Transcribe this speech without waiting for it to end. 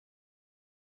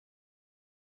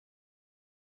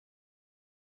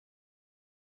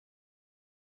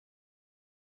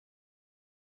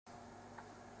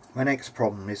My next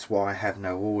problem is why I have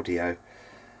no audio.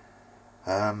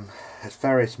 There's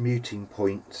various muting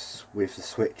points with the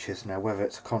switches. Now whether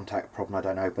it's a contact problem I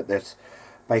don't know, but there's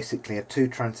basically a 2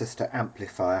 transistor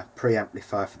amplifier,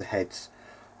 preamplifier for the heads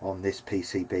on this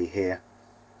PCB here,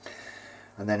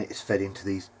 and then it's fed into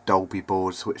these Dolby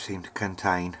boards which seem to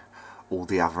contain all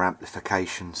the other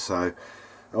amplification. So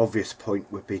the obvious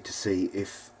point would be to see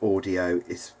if audio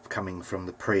is coming from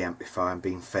the preamplifier and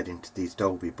being fed into these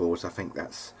Dolby boards. I think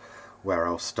that's where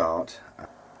I'll start.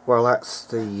 Well, that's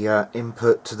the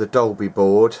input to the Dolby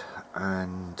board,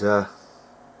 and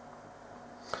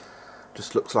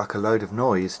just looks like a load of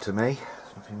noise to me.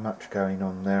 There's nothing much going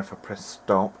on there. If I press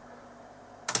stop,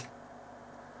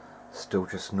 still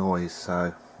just noise,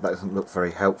 so that doesn't look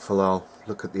very helpful. I'll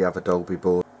look at the other Dolby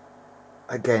board.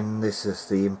 Again, this is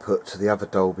the input to the other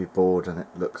Dolby board, and it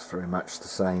looks very much the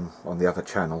same on the other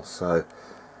channel, so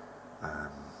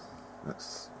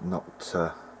that's not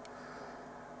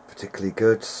particularly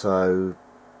good. So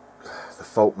the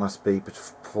fault must be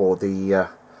for the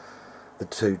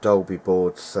 2 Dolby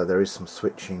boards, so there is some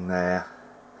switching there,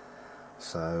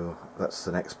 so that's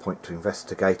the next point to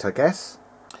investigate, I guess.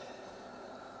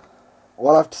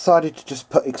 Well, I've decided to just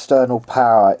put external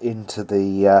power into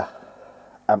the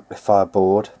amplifier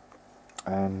board,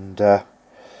 and if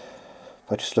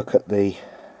I just look at the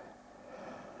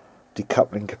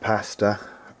decoupling capacitor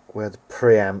where the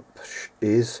preamp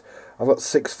is, I've got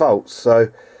 6 volts,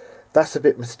 so that's a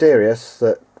bit mysterious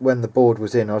that when the board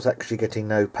was in I was actually getting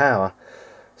no power,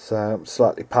 so I'm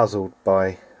slightly puzzled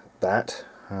by that.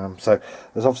 So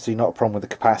there's obviously not a problem with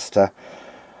the capacitor,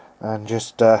 and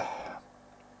just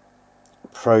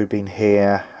probing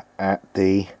here at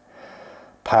the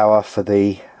power for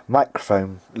the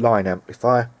microphone line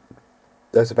amplifier.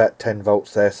 There's about 10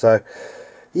 volts there, so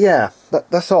yeah,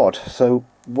 that's odd. So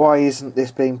why isn't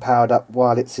this being powered up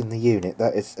while it's in the unit?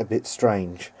 That is a bit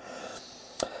strange.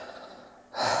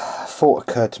 Thought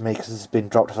occurred to me because this has been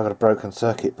dropped if I've got a broken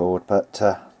circuit board, but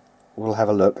we'll have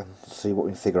a look and see what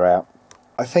we can figure out.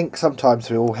 I think sometimes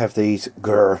we all have these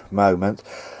grr moments.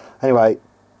 Anyway,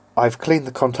 I've cleaned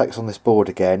the contacts on this board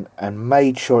again and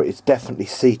made sure it's definitely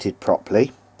seated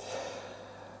properly,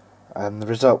 and the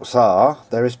results are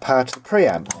there is power to the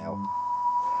preamp now,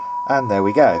 and there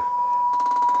we go.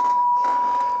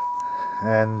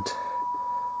 And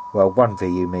well, one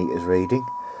VU meter's reading.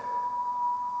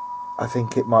 I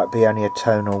think it might be only a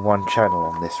tone on one channel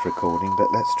on this recording,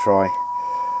 but let's try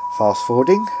fast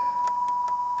forwarding.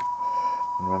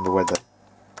 Remember whether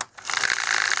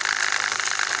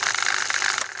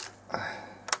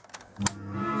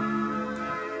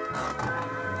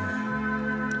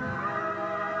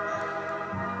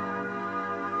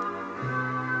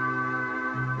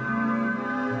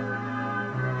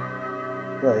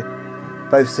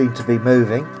both seem to be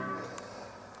moving.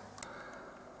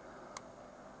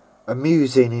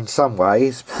 Amusing in some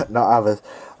ways, but not others.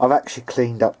 I've actually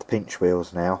cleaned up the pinch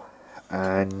wheels now,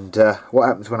 and what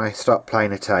happens when I start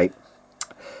playing a tape?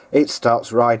 It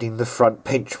starts riding the front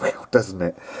pinch wheel, doesn't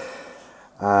it?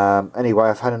 Anyway,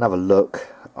 I've had another look.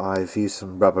 I've used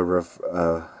some rubber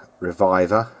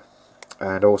reviver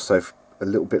and also a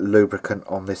little bit of lubricant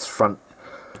on this front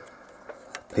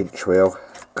pinch wheel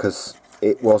because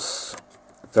it was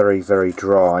very, very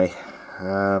dry.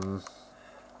 Of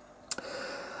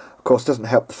course, doesn't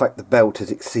help the fact the belt is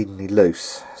exceedingly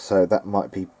loose, so that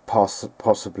might be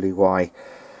possibly why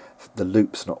the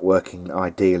loop's not working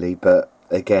ideally. But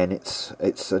again,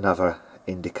 it's another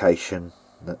indication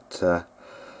that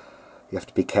you have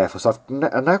to be careful. So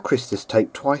I've now creased this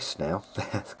tape twice now.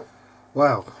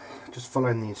 Well, just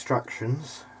following the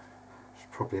instructions, which is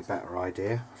probably a better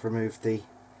idea. I've removed the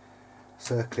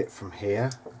circlip from here,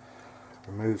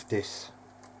 removed this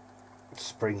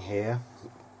spring here,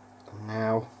 and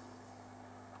now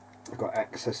I've got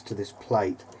access to this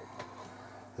plate.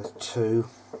 There's 2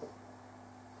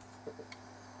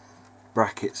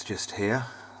 brackets just here.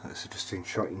 That's just in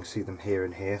shot, you can see them here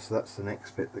and here, so that's the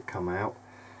next bit that come out.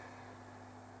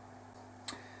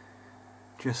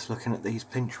 Just looking at these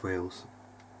pinch wheels,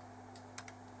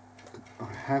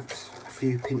 I have a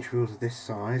few pinch wheels of this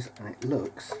size and it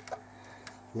looks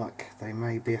like they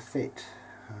may be a fit.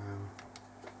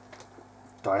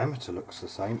 Diameter looks the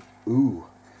same. Ooh,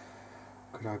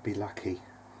 could I be lucky?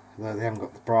 Though they haven't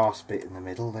got the brass bit in the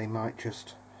middle, they might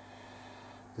just,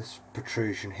 this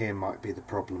protrusion here might be the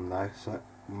problem though, so it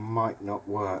might not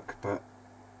work, but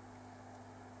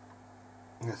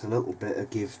there's a little bit of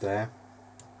give there.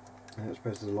 I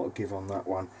suppose there's a lot of give on that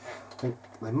one. I think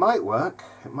they might work.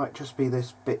 It might just be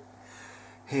this bit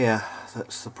here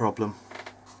that's the problem.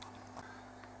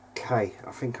 Okay,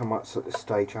 I think I might at this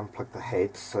stage unplug the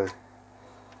head, so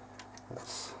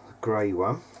That's the grey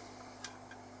one.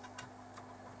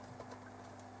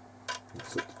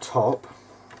 It's at the top.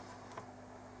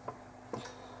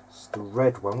 It's the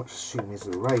red one, which I assume is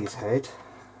the raised head,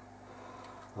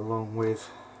 along with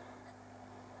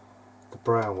the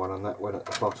brown one and that one at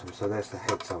the bottom. So there's the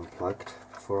heads unplugged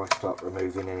before I start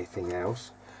removing anything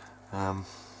else. That's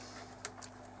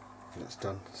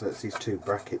done. So it's these two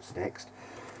brackets next.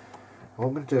 What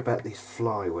I'm going to do about these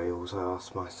flywheels, I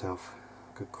asked myself.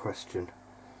 Good question.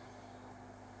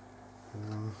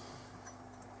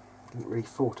 Didn't really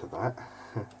thought of that.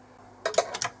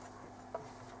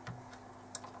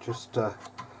 Just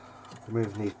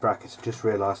removing these brackets, I just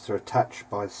realised they're attached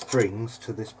by strings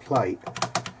to this plate.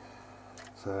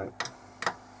 So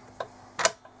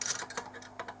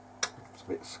it's a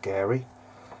bit scary.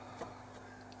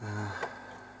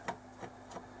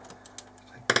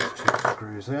 Take these two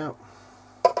screws out.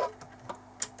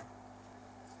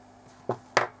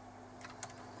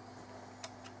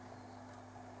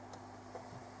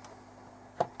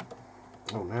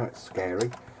 Oh, now it's scary.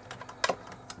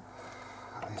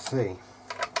 I see.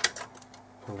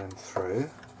 Pull them through.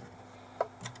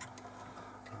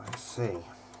 I see.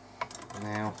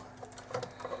 Now,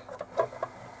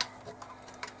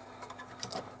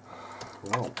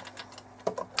 well,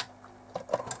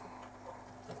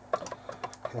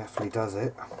 carefully does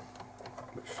it,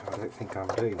 which I don't think I'm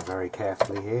doing very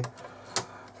carefully here.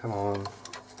 Come on.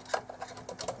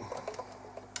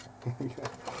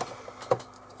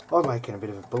 I'm making a bit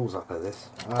of a balls up of this.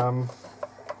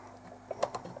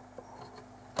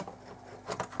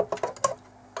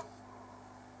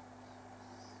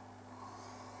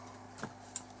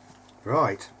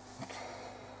 Right,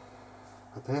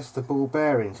 but there's the ball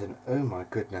bearings, and oh my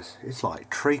goodness, it's like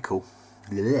treacle.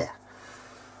 Blech.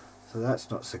 So that's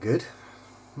not so good.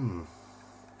 Okay,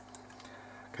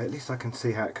 at least I can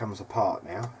see how it comes apart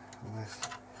now. And there's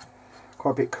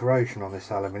quite a bit of corrosion on this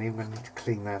aluminium. I'm going to need to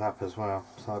clean that up as well.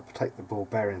 So I'll take the ball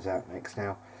bearings out next.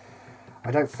 Now,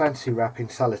 I don't fancy wrapping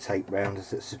sellotape round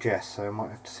as it suggests, so I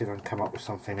might have to see if I can come up with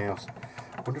something else.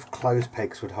 I wonder if clothes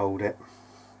pegs would hold it.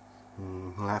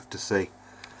 We'll have to see.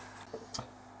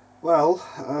 Well,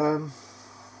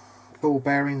 ball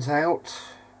bearings out,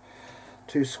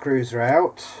 two screws are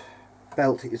out,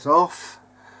 belt is off.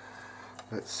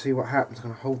 Let's see what happens. I'm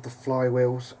going to hold the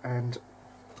flywheels and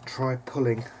try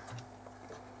pulling.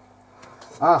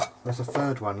 Ah, there's a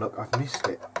third one. Look, I've missed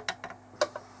it.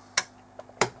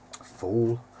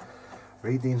 Fool.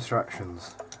 Read the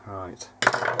instructions. Right.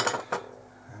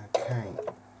 Okay.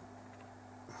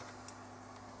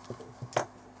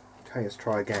 Okay, let's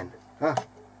try again.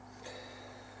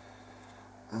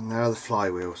 And now the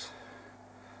flywheels.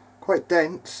 Quite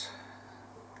dense.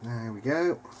 There we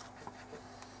go.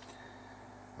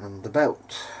 And the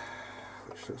belt,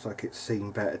 which looks like it's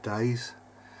seen better days.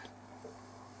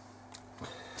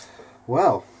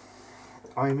 Well,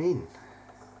 I'm in.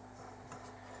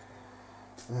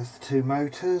 There's the two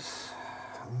motors,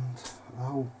 and the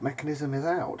whole mechanism is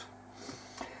out.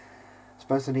 I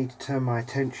suppose I need to turn my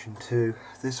attention to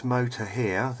this motor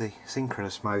here, the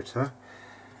synchronous motor,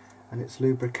 and its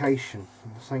lubrication.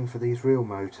 And the same for these real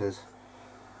motors.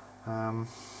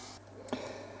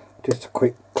 Just a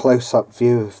quick close-up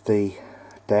view of the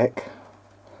deck,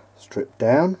 stripped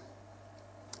down.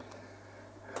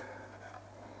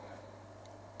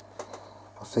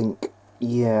 I think,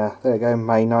 yeah, there we go,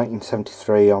 May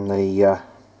 1973 on the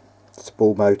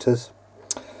spool motors.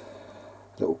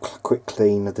 Little quick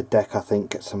clean of the deck, I think,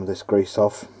 get some of this grease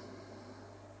off.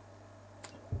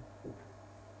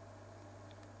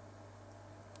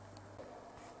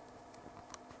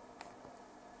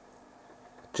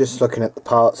 Just looking at the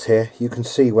parts here, you can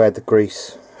see where the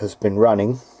grease has been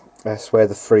running. That's where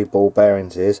the 3 ball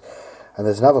bearings is, and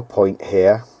there's another point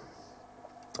here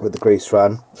with the grease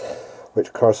run,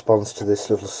 which corresponds to this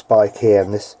little spike here,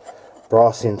 and this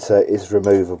brass insert is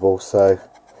removable, so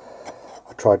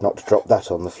I tried not to drop that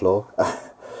on the floor.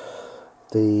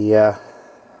 The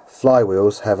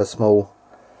flywheels have a small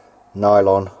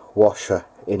nylon washer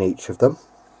in each of them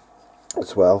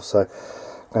as well, so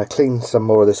I'm going to clean some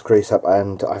more of this grease up,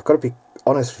 and I've got to be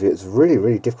honest with you, it's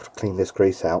really difficult to clean this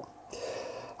grease out.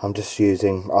 I'm just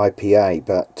using IPA,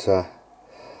 but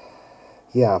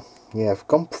yeah, I've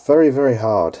gone very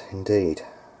hard indeed.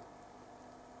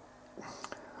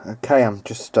 Okay, I'm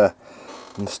just in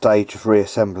the stage of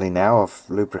reassembly now. I've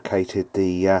lubricated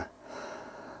the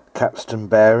capstan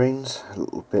bearings, a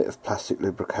little bit of plastic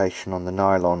lubrication on the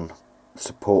nylon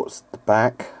supports the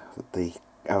back, the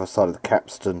other side of the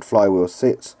capstan flywheel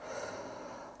sits.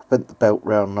 I bent the belt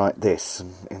round like this,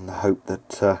 and in the hope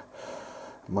that it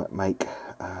might make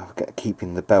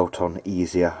keeping the belt on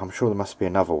easier. I'm sure there must be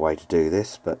another way to do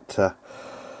this, but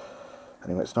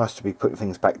anyway, it's nice to be putting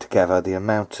things back together. The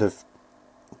amount of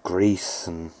grease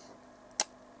and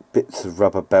bits of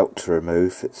rubber belt to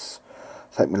remove, it's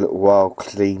taken me a little while to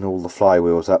clean all the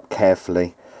flywheels up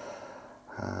carefully,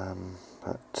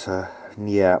 but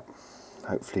yeah,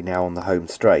 hopefully now on the home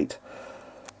straight.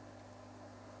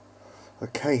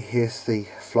 Okay, here's the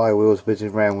flywheels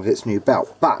whizzing around with its new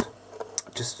belt, but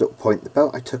just a little point, the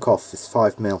belt I took off is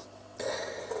 5mm.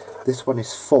 This one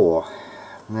is 4.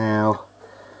 Now,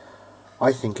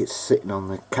 I think it's sitting on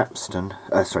the capstan,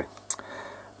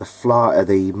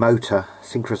 the motor,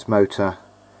 synchronous motor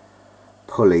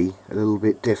pulley a little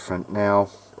bit different. Now,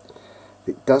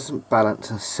 it doesn't balance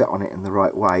and sit on it in the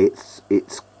right way. It's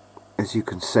as you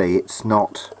can see, it's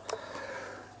not,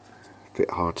 a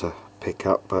bit hard to pick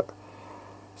up, but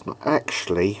it's not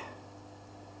actually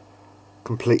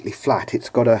completely flat. It's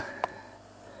got a,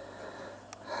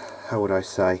 how would I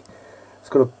say,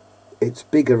 it's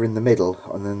bigger in the middle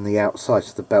and then the outside,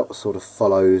 so the belt sort of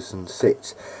follows and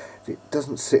sits. If it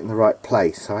doesn't sit in the right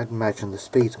place, I'd imagine the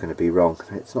speed's going to be wrong.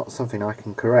 It's not something I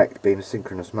can correct, being a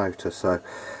synchronous motor, so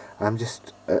I'm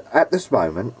just at this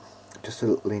moment just a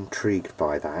little intrigued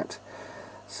by that.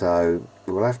 So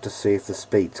we'll have to see if the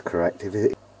speed's correct.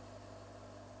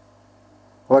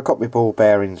 Well, I got my ball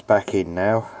bearings back in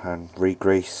now and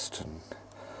re-greased, and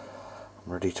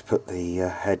I'm ready to put the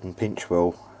head and pinch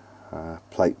wheel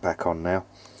plate back on now.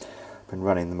 Been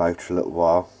running the motor a little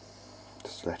while,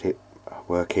 just let it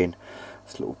work in.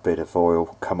 This little bit of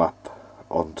oil come up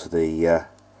onto the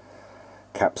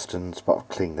capstans, but I'll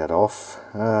clean that off.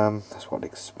 That's what I'd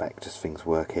expect as things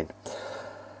work in.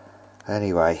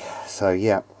 Anyway, so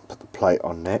yeah, put the plate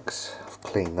on next. I've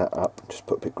cleaned that up, just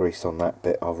put a bit of grease on that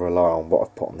bit. I'll rely on what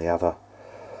I've put on the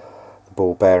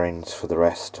ball bearings for the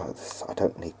rest. I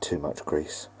don't need too much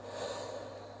grease.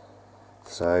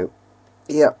 So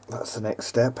yeah, that's the next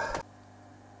step.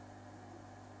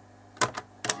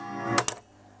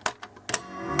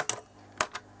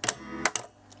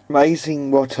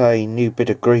 Amazing what a new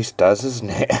bit of grease does, isn't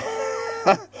it?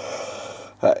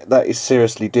 That is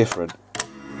seriously different.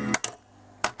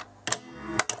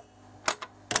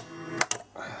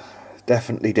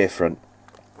 Definitely different.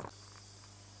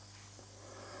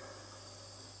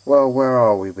 Well, where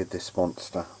are we with this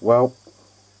monster? Well,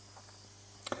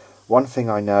 one thing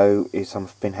I know is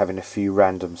I've been having a few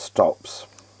random stops.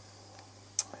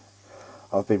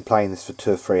 I've been playing this for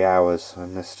 2 or 3 hours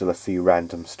and there's still a few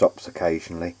random stops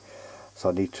occasionally, so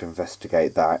I need to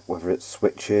investigate that, whether it's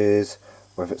switches,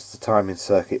 whether it's the timing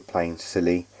circuit playing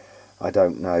silly, I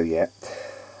don't know yet.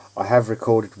 I have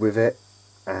recorded with it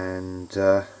and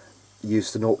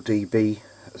used the 0 dB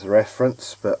as a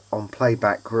reference, but on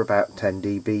playback we're about 10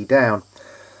 dB down.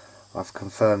 I've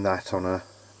confirmed that on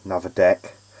another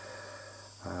deck,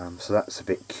 so that's a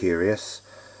bit curious.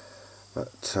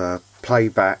 But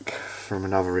playback from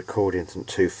another recording isn't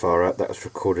too far up. That was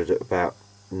recorded at about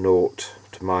 0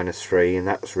 to -3, and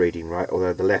that was reading right,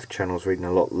 although the left channel's reading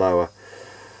a lot lower.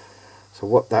 So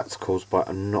what that's caused by,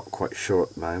 I'm not quite sure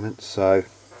at the moment. So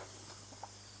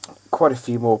quite a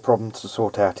few more problems to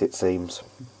sort out, it seems.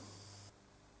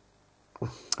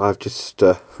 I've just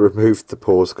removed the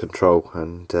pause control,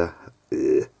 and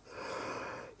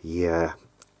yeah,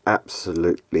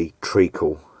 absolutely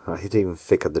treacle. It's even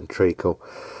thicker than treacle.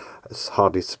 It's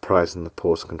hardly surprising the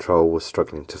pause control was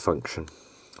struggling to function,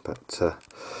 but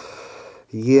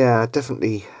yeah,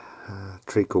 definitely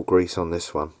treacle grease on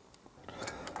this one.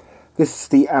 This is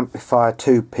the amplifier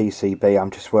 2 PCB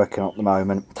I'm just working on at the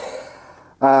moment.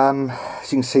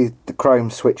 As you can see, the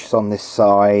chrome switch is on this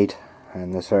side,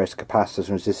 and there's various capacitors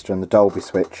and resistor and the Dolby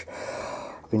switch.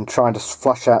 I've been trying to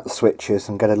flush out the switches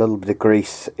and get a little bit of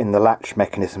grease in the latch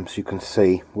mechanisms, you can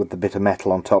see, with the bit of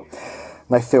metal on top. And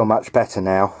they feel much better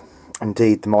now.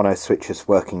 Indeed, the mono switch is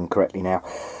working correctly now.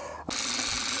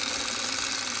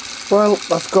 Well,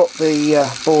 I've got the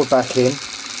board back in,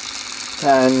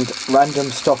 and random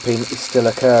stopping is still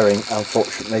occurring,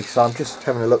 unfortunately, so I'm just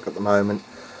having a look at the moment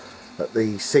at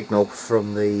the signal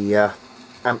from the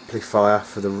amplifier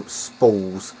for the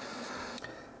spools.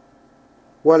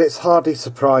 Well, it's hardly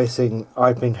surprising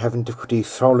I've been having difficulty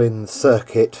following the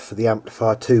circuit for the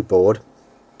amplifier 2 board.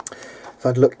 If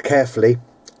I'd looked carefully,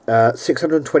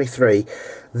 623,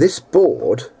 this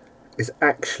board is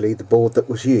actually the board that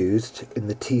was used in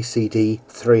the TCD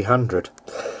 300.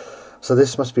 So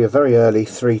this must be a very early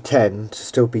 310 to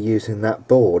still be using that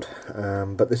board,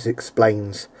 but this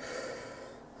explains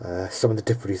some of the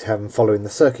difficulties having following the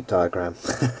circuit diagram.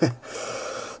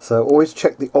 So always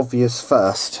check the obvious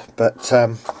first, but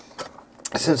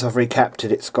since I've recapped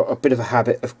it, it's got a bit of a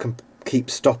habit of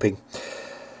keeps stopping.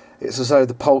 It's as though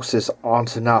the pulses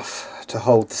aren't enough to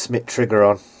hold the Smith trigger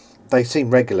on. They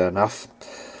seem regular enough,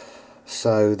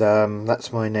 so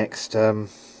that's my next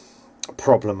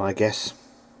problem, I guess.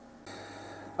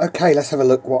 Okay, let's have a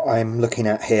look what I'm looking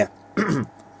at here.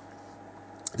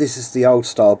 This is the old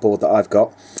style board that I've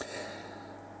got.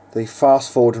 The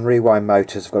fast forward and rewind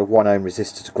motors have got a 1 ohm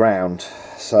resistor to ground,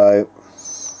 so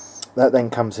that then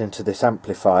comes into this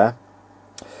amplifier.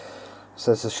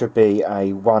 So there should be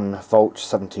a 1 volt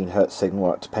 17 Hz signal.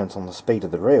 Well, it depends on the speed of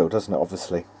the reel, doesn't it,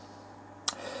 obviously.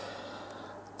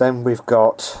 Then we've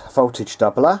got voltage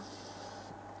doubler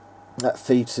that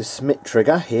feeds this Smith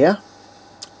trigger here.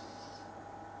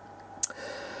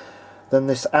 Then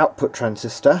this output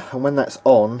transistor, and when that's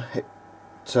on, it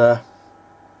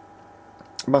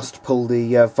must pull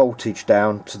the voltage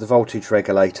down to the voltage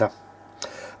regulator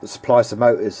that supplies the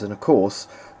motors, and of course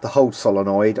the hold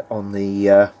solenoid on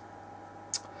the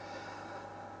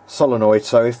solenoid.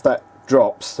 So if that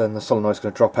drops, then the solenoid is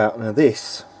going to drop out. Now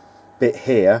this bit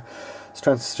here, this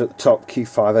transistor at the top,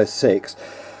 Q506,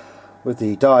 with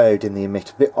the diode in the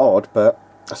emitter, a bit odd, but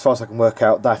as far as I can work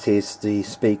out, that is the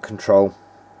speed control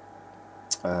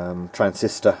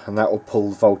transistor, and that will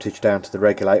pull the voltage down to the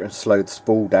regulator and slow the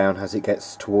spool down as it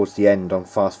gets towards the end on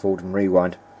fast forward and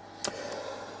rewind.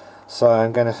 So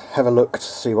I'm going to have a look to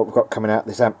see what we've got coming out of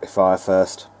this amplifier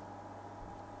first.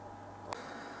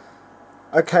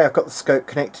 Okay, I've got the scope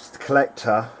connected to the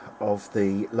collector of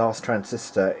the last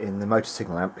transistor in the motor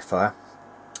signal amplifier,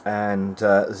 and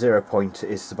the 0 point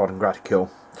is the bottom graticule.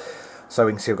 So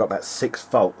we can see we've got about 6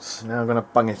 volts. Now I'm going to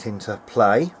bung it into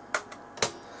play.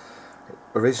 It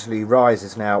originally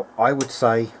rises. Now I would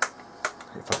say,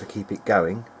 if I could keep it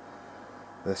going,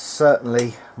 there's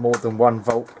certainly more than 1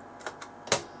 volt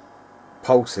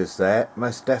pulses there,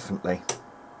 most definitely.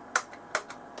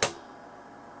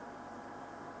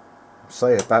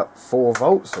 Say about 4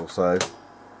 volts or so,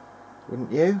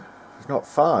 wouldn't you? If not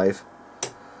 5.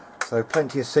 So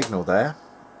plenty of signal there.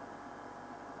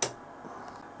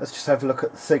 Let's just have a look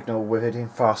at the signal with it in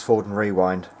fast forward and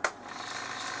rewind.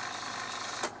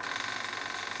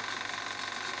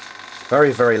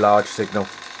 Very, very large signal.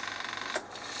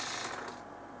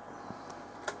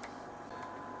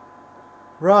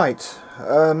 Right,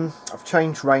 I've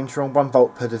changed range, we're on 1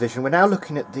 volt per division. We're now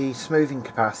looking at the smoothing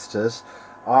capacitors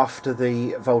after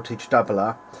the voltage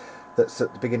doubler that's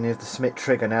at the beginning of the Smith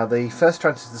trigger. Now the first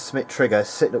transistor of the Smith trigger is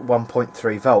sitting at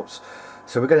 1.3 volts,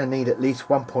 so we're going to need at least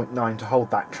 1.9 to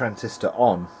hold that transistor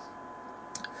on.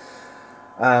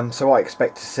 So what I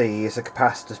expect to see is a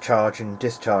capacitor charging and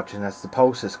discharging as the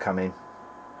pulses come in.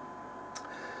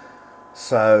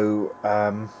 So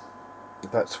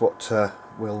that's what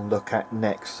we'll look at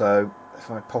next. So if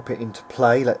I pop it into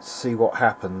play, let's see what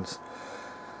happens.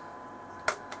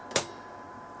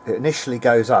 It initially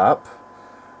goes up,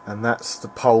 and that's the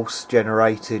pulse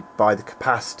generated by the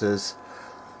capacitors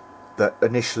that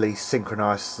initially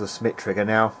synchronise the Smith trigger.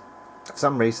 Now for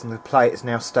some reason the plate is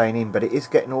now staying in, but it is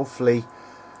getting awfully,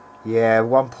 yeah,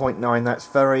 1.9, that's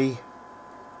very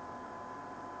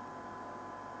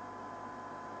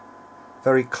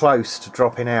close to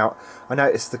dropping out. I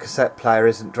notice the cassette player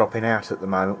isn't dropping out at the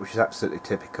moment, which is absolutely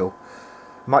typical.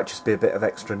 Might just be a bit of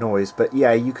extra noise, but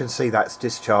yeah, you can see that's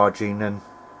discharging and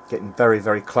getting very,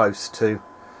 very close to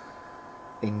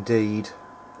indeed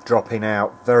dropping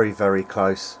out. Very, very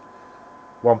close.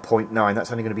 1.9,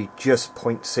 that's only going to be just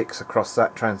 0.6 across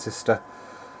that transistor.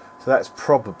 So that's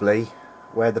probably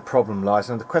where the problem lies.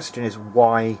 And the question is,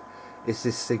 why is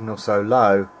this signal so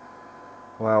low?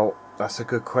 Well, that's a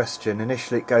good question.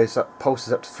 Initially it goes up,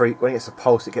 pulses up to 3, when it gets a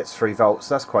pulse it gets 3 volts,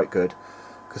 so that's quite good,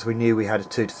 because we knew we had a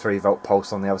 2 to 3 volt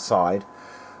pulse on the other side.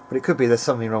 But it could be there's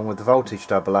something wrong with the voltage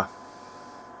doubler.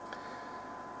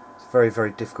 It's very,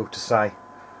 very difficult to say.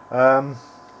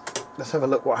 Let's have a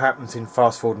look what happens in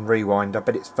fast forward and rewind. I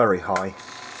bet it's very high.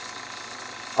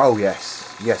 Oh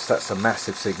yes, yes, that's a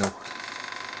massive signal.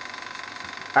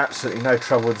 Absolutely no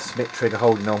trouble with the Smith trigger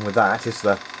holding on with that, is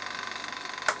there?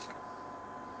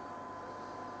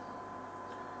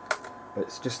 But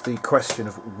it's just the question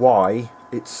of why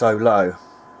it's so low.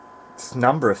 It's a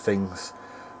number of things,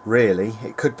 really.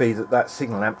 It could be that that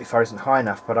signal amplifier isn't high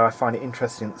enough, but I find it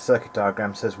interesting that the circuit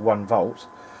diagram says 1 volt.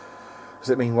 Does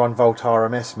it mean 1 volt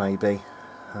RMS maybe?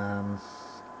 I'm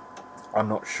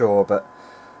not sure, but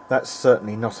that's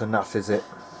certainly not enough, is it,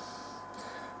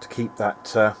 to keep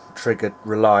that triggered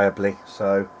reliably.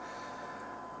 So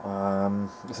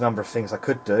there's a number of things I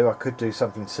could do. I could do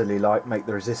something silly like make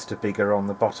the resistor bigger on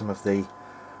the bottom of the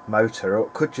motor, or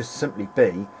it could just simply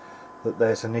be that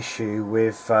there's an issue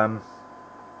with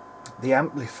the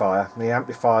amplifier.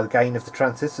 The gain of the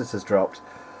transistors has dropped.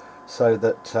 so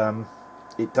that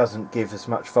it doesn't give as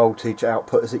much voltage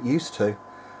output as it used to.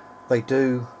 They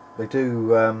do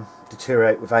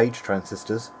deteriorate with age,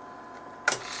 transistors.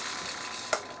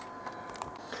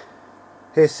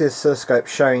 Here's the oscilloscope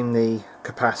showing the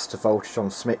capacitor voltage on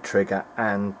the Smith trigger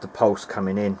and the pulse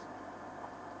coming in.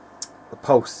 The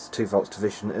pulse is 2 volts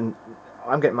division, and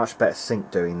I'm getting much better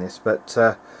sync doing this, but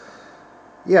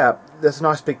yeah, there's a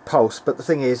nice big pulse, but the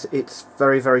thing is, it's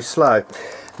very, very slow.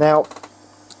 Now,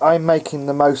 I'm making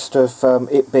the most of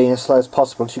it being as slow as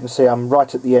possible. As you can see, I'm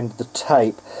right at the end of the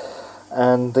tape,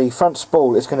 and the front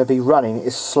spool is going to be running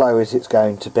as slow as it's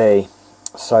going to be.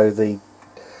 So the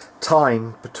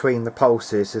time between the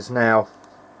pulses is now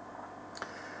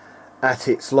at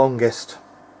its longest.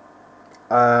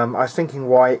 I was thinking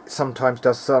why it sometimes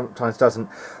does, sometimes doesn't.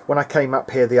 When I came up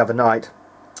here the other night,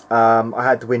 I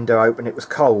had the window open, it was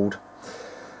cold,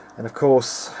 and of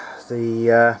course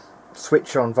the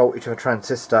switch on voltage of a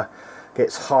transistor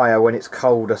gets higher when it's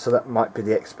colder, so that might be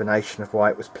the explanation of why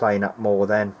it was playing up more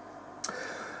then.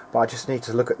 But I just need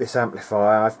to look at this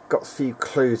amplifier. I've got a few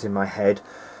clues in my head.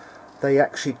 They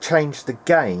actually changed the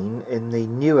gain in the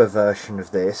newer version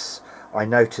of this, I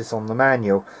noticed on the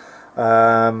manual.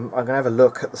 I'm going to have a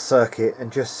look at the circuit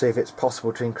and just see if it's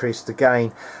possible to increase the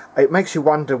gain. It makes you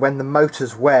wonder when the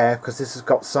motors wear, because this has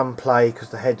got some play because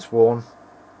the head's worn,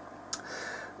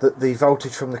 that the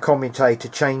voltage from the commutator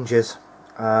changes.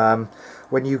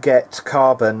 When you get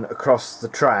carbon across the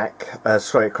track,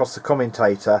 across the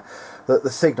commutator, that the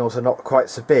signals are not quite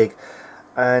so big.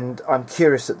 And I'm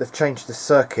curious that they've changed the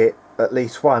circuit at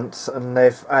least once, and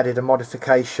they've added a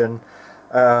modification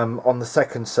on the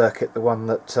second circuit, the one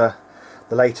that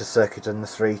the later circuit in the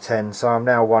 310. So I'm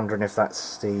now wondering if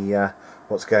that's the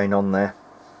what's going on there.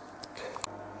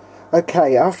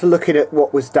 Okay, after looking at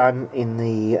what was done in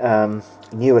the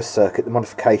newer circuit, the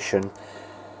modification,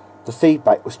 the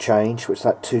feedback was changed, which is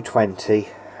at 220,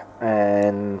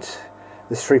 and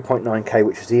this 3.9k,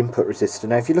 which is the input resistor.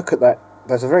 Now if you look at that,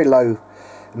 there's a very low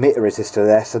emitter resistor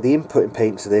there, so the input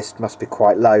impedance of this must be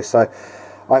quite low. So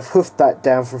I've hoofed that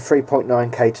down from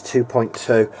 3.9k to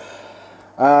 2.2.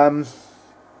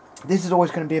 This is always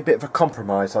going to be a bit of a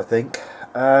compromise, I think.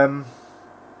 You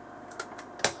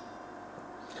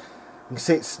can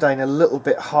see it's staying a little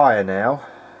bit higher now.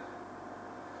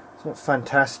 It's not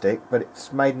fantastic, but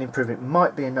it's made an improvement. It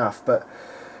might be enough, but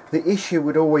the issue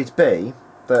would always be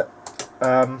that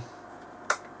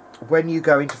when you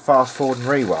go into fast forward and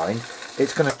rewind,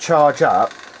 it's going to charge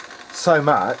up so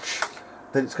much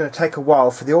that it's going to take a while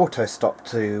for the auto stop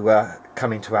to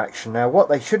come into action. Now what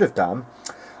they should have done,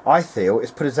 I feel,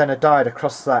 is put a Zener diode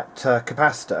across that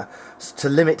capacitor to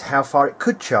limit how far it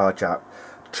could charge up.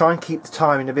 Try and keep the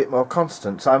timing a bit more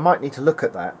constant. So I might need to look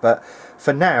at that, but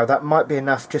for now that might be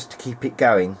enough just to keep it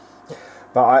going.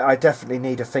 But I definitely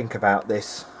need to think about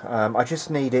this. I just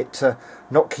need it to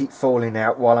not keep falling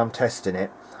out while I'm testing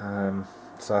it.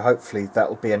 So hopefully that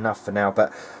will be enough for now,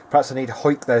 but perhaps I need to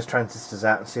hoik those transistors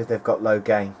out and see if they've got low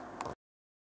gain.